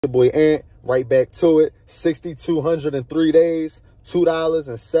Your boy Ant, right back to it. 6,200 in 3 days,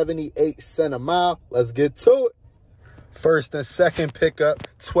 $2.78 a mile. Let's get to it. First and second pickup,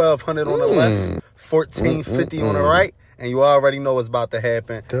 1,200 on the left, 1,450 on the right. And you already know what's about to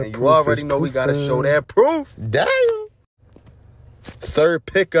happen. And you already know we got to show that proof. Damn. Third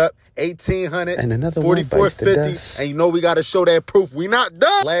pickup, 1,800, and another 4,450. And you know we got to show that proof. We not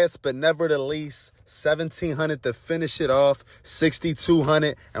done. Last but never the least, 1,700 to finish it off,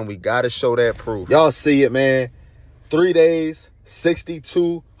 6,200. And we got to show that proof. Y'all see it, man. 3 days,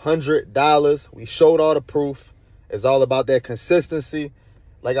 $6,200. We showed all the proof. It's all about that consistency.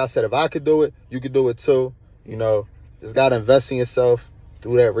 Like I said, if I could do it, you could do it too. You know, just got to invest in yourself.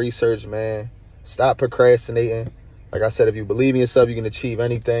 Do that research, man. Stop procrastinating. Like I said, if you believe in yourself, you can achieve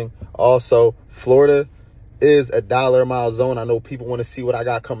anything. Also, Florida is a $1 a mile zone. I know people want to see what I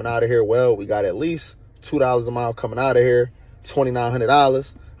got coming out of here. Well, we got at least $2 a mile coming out of here,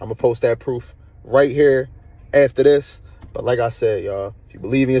 $2,900. I'm going to post that proof right here after this. But like I said, y'all, if you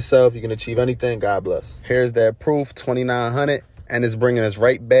believe in yourself, you can achieve anything. God bless. Here's that proof, 2,900. And it's bringing us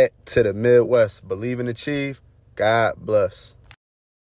right back to the Midwest. Believe and achieve. God bless.